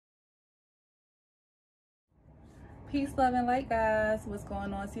Peace, love, and light, guys. What's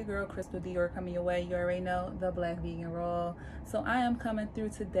going on? It's your girl, Crystal Dior, coming your way. You already know, the BlackVegan Raw. So I am coming through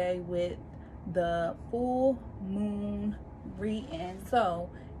today with the full moon reading. So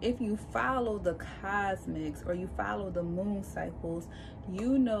if you follow the cosmics or you follow the moon cycles,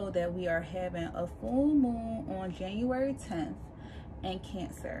 you know that we are having a full moon on January 10th and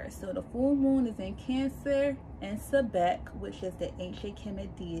Cancer. So the full moon is in Cancer and Sebek, which is the ancient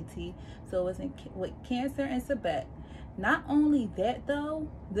Kemet deity. So it's in with Cancer and Sebek. Not only that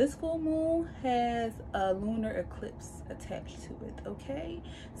though, this full moon has a lunar eclipse attached to it. Okay,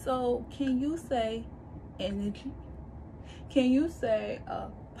 so can you say energy? Can you say a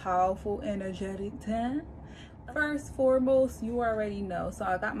powerful, energetic time? First, foremost, you already know. So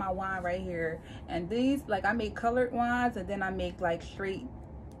I got my wine right here, and these, like, I make colored wines, and then I make like straight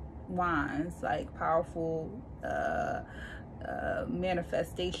wines, like powerful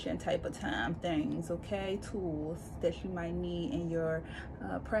manifestation type of time things, okay, tools that you might need in your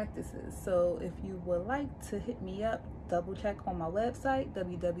practices. So if you would like to hit me up, double check on my website,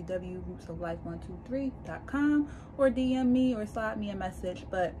 www.rootsoflife123.com, or DM me or slide me a message.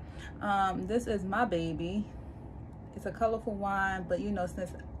 But this is my baby. It's a colorful wine, but you know,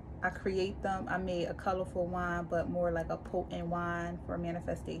 since I create them, I made a colorful wine, but more like a potent wine for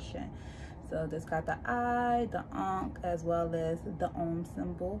manifestation. So this got the I, the Ankh, as well as the Om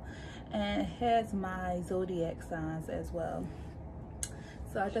symbol, and it has my zodiac signs as well.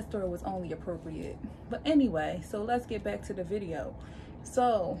 So I just thought it was only appropriate. But anyway, so let's get back to the video.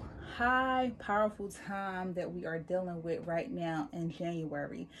 So high powerful time that we are dealing with right now in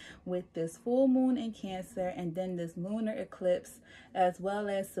January, with this full moon in Cancer and then this lunar eclipse, as well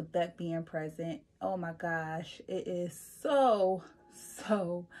as Sebek being present. Oh my gosh, it is so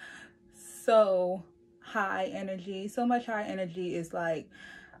high energy. So much high energy is like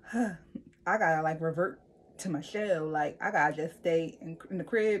I gotta like revert to my shell. Like I gotta just stay in the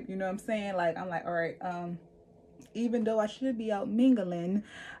crib, you know what I'm saying? Like I'm like, all right, even though I should be out mingling,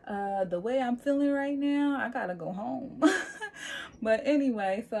 the way I'm feeling right now, I gotta go home. But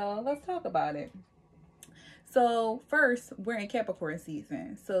anyway, so let's talk about it. So first, we're in Capricorn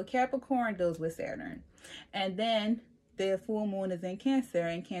season. So Capricorn deals with Saturn, and then the full moon is in Cancer,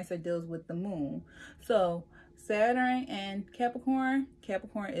 and Cancer deals with the moon. So Saturn and Capricorn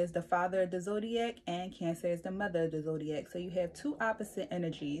is the father of the zodiac, and Cancer is the mother of the zodiac. So you have two opposite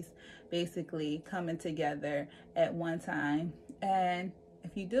energies basically coming together at one time. And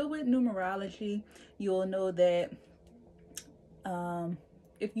if you deal with numerology, you'll know that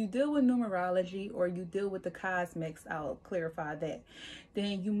if you deal with numerology or you deal with the cosmics, I'll clarify that,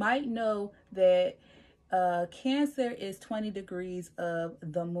 then you might know that Cancer is 20 degrees of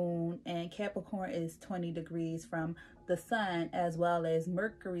the moon, and Capricorn is 20 degrees from the sun, as well as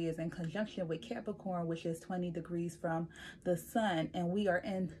Mercury is in conjunction with Capricorn, which is 20 degrees from the sun. And we are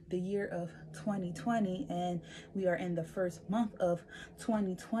in the year of 2020, and we are in the first month of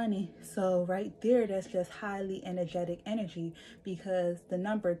 2020. So right there, that's just highly energetic energy, because the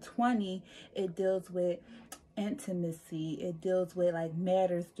number 20, it deals with intimacy. It deals with like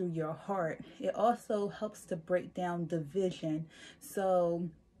matters through your heart. It also helps to break down division. So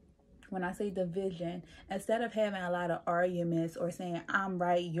when I say division, instead of having a lot of arguments or saying I'm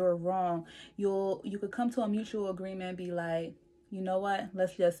right, you're wrong, you could come to a mutual agreement and be like, you know what,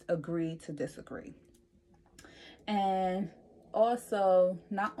 let's just agree to disagree. And also,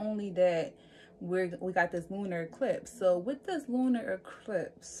 not only that, we got this lunar eclipse. So with this lunar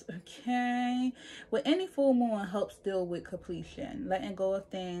eclipse, okay, with any full moon helps deal with completion, letting go of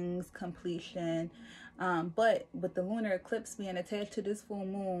things, completion. But with the lunar eclipse being attached to this full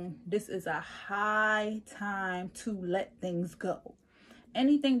moon, this is a high time to let things go.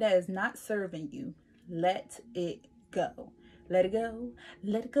 Anything that is not serving you, let it go. Let it go,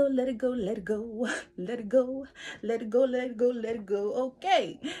 let it go, let it go, let it go, let it go, let it go, let it go, let it go.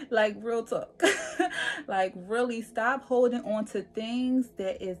 Okay, like real talk. Like really stop holding on to things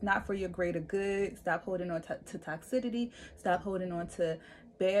that is not for your greater good. Stop holding on to toxicity. Stop holding on to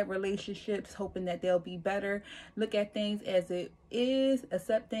bad relationships, hoping that they'll be better. Look at things as it is,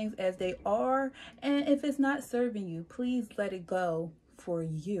 accept things as they are, and if it's not serving you, please let it go for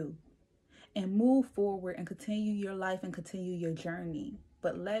you. And move forward and continue your life and continue your journey.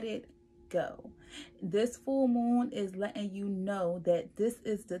 But let it go. This full moon is letting you know that this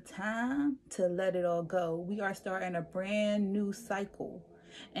is the time to let it all go. We are starting a brand new cycle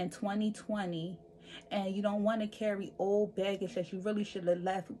in 2020. And you don't want to carry old baggage that you really should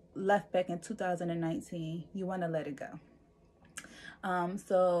have left back in 2019. You want to let it go.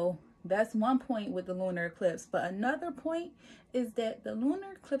 So That's one point with the lunar eclipse. But another point is that the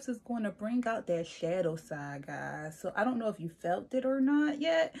lunar eclipse is going to bring out that shadow side, guys. So I don't know if you felt it or not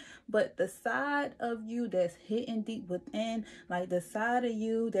yet, but the side of you that's hidden deep within, like the side of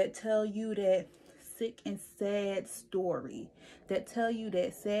you that tell you that sick and sad story, that tell you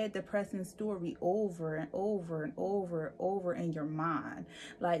that sad, depressing story over and over and over and over in your mind,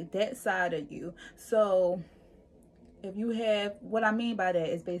 like that side of you. So if you have, what I mean by that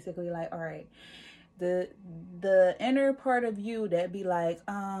is basically like, all right, the inner part of you that be like,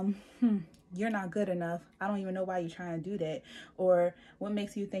 you're not good enough. I don't even know why you're trying to do that. Or what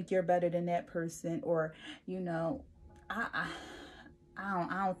makes you think you're better than that person? Or, you know, I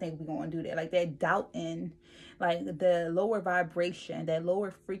don't think we're going to do that. Like that doubting, like the lower vibration, that lower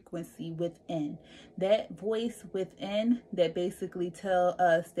frequency within, that voice within that basically tell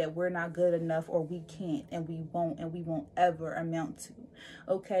us that we're not good enough, or we can't, and we won't ever amount to.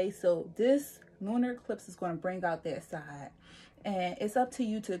 Okay, so this lunar eclipse is going to bring out that side. And it's up to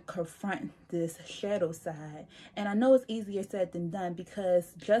you to confront this shadow side. And I know it's easier said than done,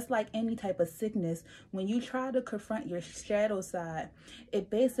 because just like any type of sickness, when you try to confront your shadow side, it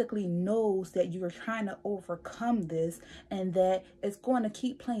basically knows that you're trying to overcome this, and that it's going to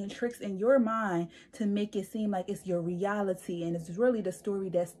keep playing tricks in your mind to make it seem like it's your reality, and it's really the story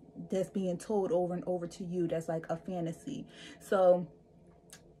that's being told over and over to you that's like a fantasy. So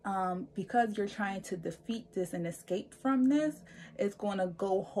because you're trying to defeat this and escape from this, it's going to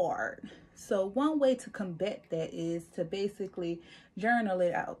go hard. So one way to combat that is to basically journal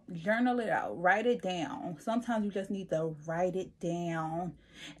it out, write it down. Sometimes you just need to write it down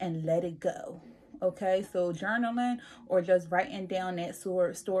and let it go. Okay, so journaling or just writing down that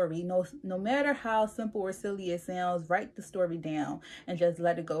story, no matter how simple or silly it sounds, write the story down and just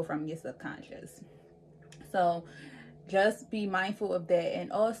let it go from your subconscious. So just be mindful of that.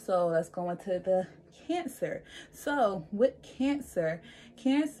 And also, let's go into the Cancer. So with Cancer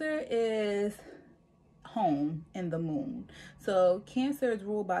is home in the moon. So Cancer is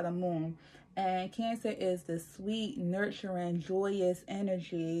ruled by the moon. And Cancer is the sweet, nurturing, joyous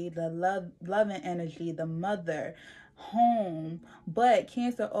energy, the loving energy, the mother, home. But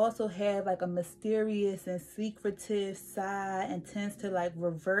Cancer also have like a mysterious and secretive side, and tends to like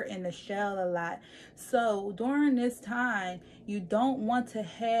revert in the shell a lot. So during this time, you don't want to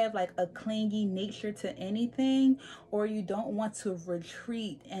have like a clingy nature to anything, or you don't want to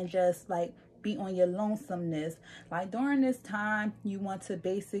retreat and just like be on your lonesomeness. Like during this time, you want to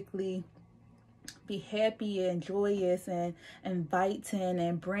basically be happy and joyous and inviting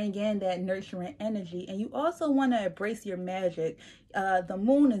and bring in that nurturing energy. And you also want to embrace your magic. The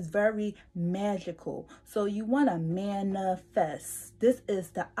moon is very magical, so you want to manifest. This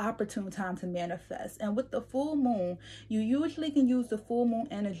is the opportune time to manifest. And with the full moon, you usually can use the full moon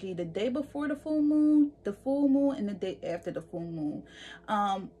energy the day before the full moon, and the day after the full moon.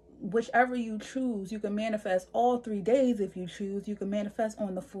 Whichever you choose. You can manifest all 3 days if you choose. You can manifest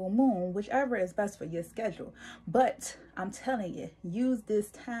on the full moon, whichever is best for your schedule. But I'm telling you, use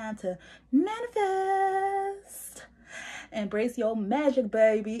this time to manifest. Embrace your magic,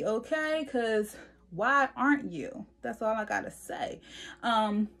 baby, okay? Because why aren't you? That's all I gotta say.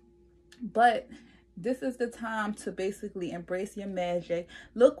 But this is the time to basically embrace your magic.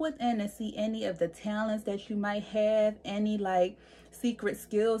 Look within and see any of the talents that you might have, any like secret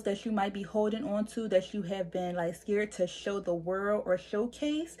skills that you might be holding on to that you have been like scared to show the world or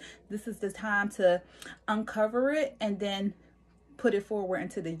showcase. This is the time to uncover it and then put it forward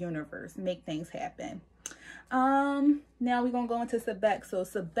into the universe, make things happen. Now we're gonna go into Sebek. So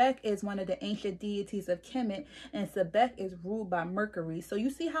Sebek is one of the ancient deities of Kemet, and Sebek is ruled by Mercury. So you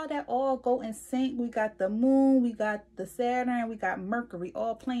see how that all go in sync. We got the moon, we got the Saturn, we got Mercury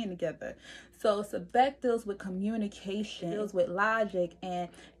all playing together. So Sebek deals with communication, deals with logic and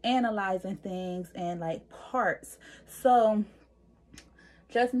analyzing things and like parts. So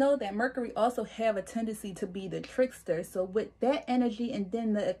just know that Mercury also have a tendency to be the trickster. So with that energy and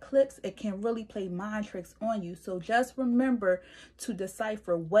then the eclipse, it can really play mind tricks on you. So just remember to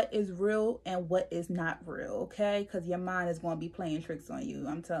decipher what is real and what is not real, okay? Because your mind is going to be playing tricks on you,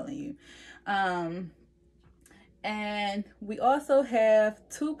 I'm telling you. And we also have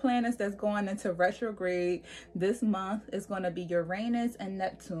 2 planets that's going into retrograde this month. It's going to be Uranus and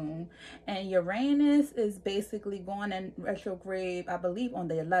Neptune. And Uranus is basically going in retrograde, I believe, on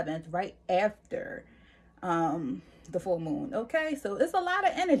the 11th, right after the full moon. Okay, so it's a lot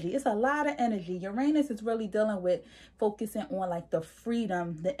of energy. It's a lot of energy. Uranus is really dealing with focusing on like the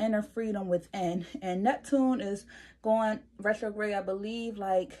freedom, the inner freedom within. And Neptune is going retrograde, I believe,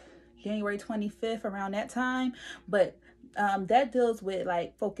 like January 25th, around that time. But that deals with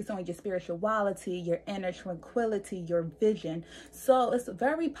like focus on your spirituality, your inner tranquility, your vision. So it's a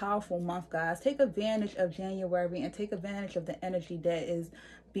very powerful month, guys. Take advantage of January and take advantage of the energy that is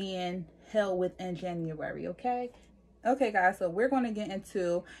being held within January. Okay, guys, so we're going to get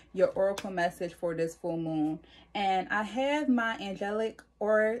into your oracle message for this full moon. And I have my angelic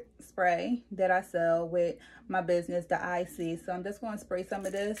aura spray that I sell with my business, the IC. So I'm just going to spray some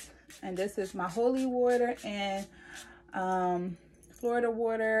of this. And this is my holy water and Florida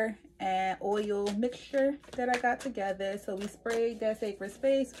water and oil mixture that I got together. So we sprayed that sacred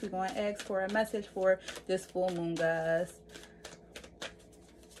space. We're going to ask for a message for this full moon, guys.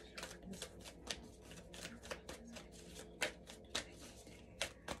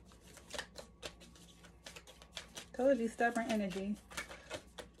 Told you, stubborn energy.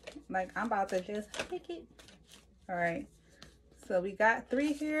 Like, I'm about to just pick it. All right. So we got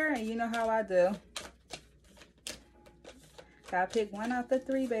 3 here, and you know how I do. Gotta pick one out the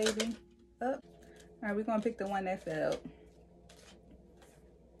 3, baby. Up. All right, we're gonna pick the one that fell.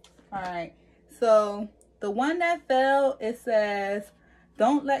 All right. So the one that fell, it says,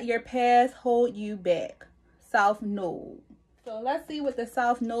 "Don't let your past hold you back." South Node. So let's see what the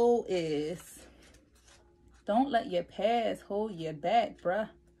South Node is. Don't let your past hold you back, bruh.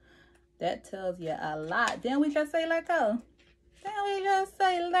 That tells you a lot. Didn't we just say let go? Didn't we just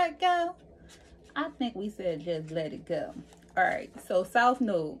say let go? I think we said just let it go. All right, so South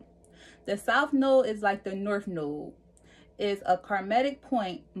Node. The South Node is like the North Node. It's a karmatic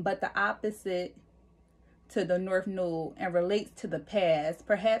point, but the opposite to the North Node, and relates to the past,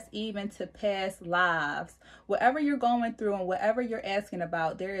 perhaps even to past lives. Whatever you're going through and whatever you're asking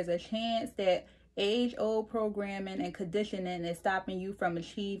about, there is a chance that age-old programming and conditioning is stopping you from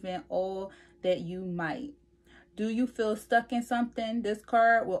achieving all that you might. Do you feel stuck in something? This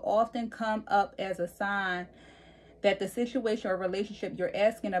card will often come up as a sign that the situation or relationship you're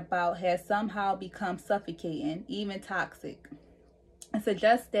asking about has somehow become suffocating, even toxic. It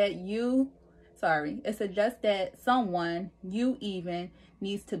suggests that someone, you even,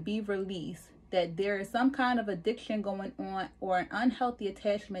 needs to be released, that there is some kind of addiction going on or an unhealthy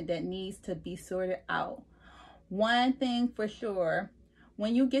attachment that needs to be sorted out. One thing for sure,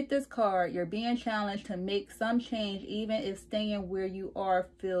 when you get this card, you're being challenged to make some change, even if staying where you are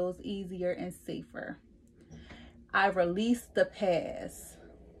feels easier and safer. I release the past.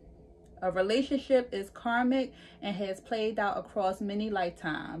 A relationship is karmic and has played out across many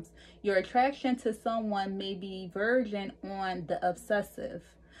lifetimes. Your attraction to someone may be verging on the obsessive.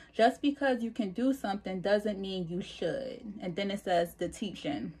 Just because you can do something doesn't mean you should. And then it says the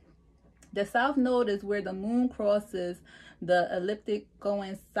teaching. The South Node is where the moon crosses the ecliptic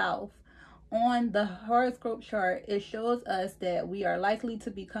going south. On the horoscope chart, it shows us that we are likely to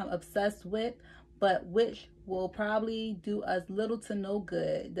become obsessed with, but which will probably do us little to no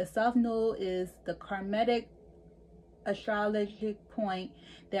good. The South Node is the karmatic astrologic point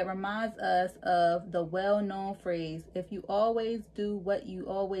that reminds us of the well-known phrase, if you always do what you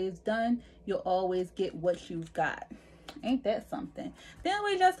always done, you'll always get what you've got. Ain't that something? Didn't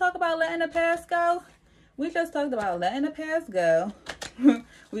we just talk about letting the past go? We just talked about letting the past go.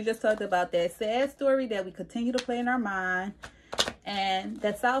 We just talked about that sad story that we continue to play in our mind. And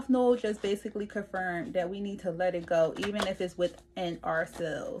the South Node just basically confirmed that we need to let it go, even if it's within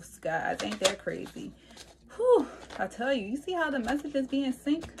ourselves. Guys, ain't that crazy? Whew, I tell you, you see how the message is being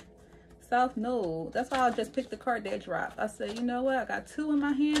synced? South Node. That's why I just picked the card that dropped. I said, you know what? I got 2 in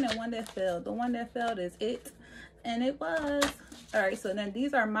my hand and 1 that fell. The one that fell is it. And it was. All right, so then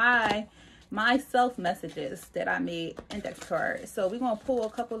these are my self messages that I made index cards. So we're going to pull a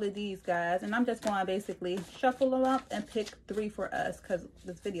couple of these, guys. And I'm just going to basically shuffle them up and pick 3 for us because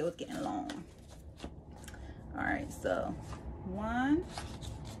this video is getting long. All right, so 1.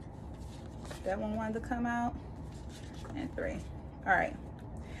 That one wanted to come out. And 3. All right.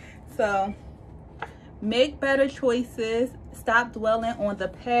 So make better choices. Stop dwelling on the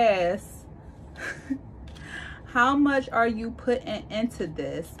past. How much are you putting into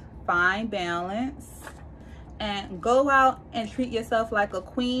this? Find balance. And go out and treat yourself like a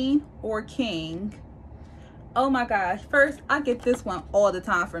queen or king. Oh my gosh. First, I get this one all the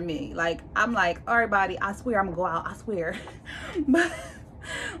time for me. Like, I'm like, all right, body, I swear I'm gonna go out. I swear.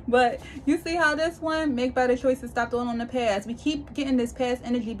 But you see how this one, make better choices, stop dwelling on the past. We keep getting this past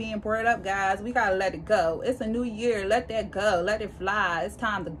energy being brought up, guys. We gotta let it go. It's a new year. Let that go. Let it fly. It's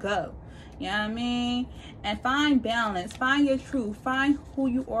time to go. You know what I mean? And find balance. Find your truth. Find who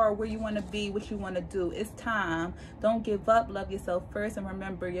you are, where you want to be, what you want to do. It's time. Don't give up. Love yourself first. And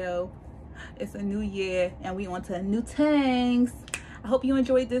remember, yo, it's a new year and we on to new things. I hope you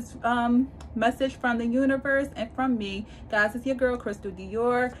enjoyed this message from the universe and from me. Guys, it's your girl, Crystal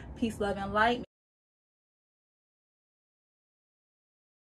Dior. Peace, love, and light.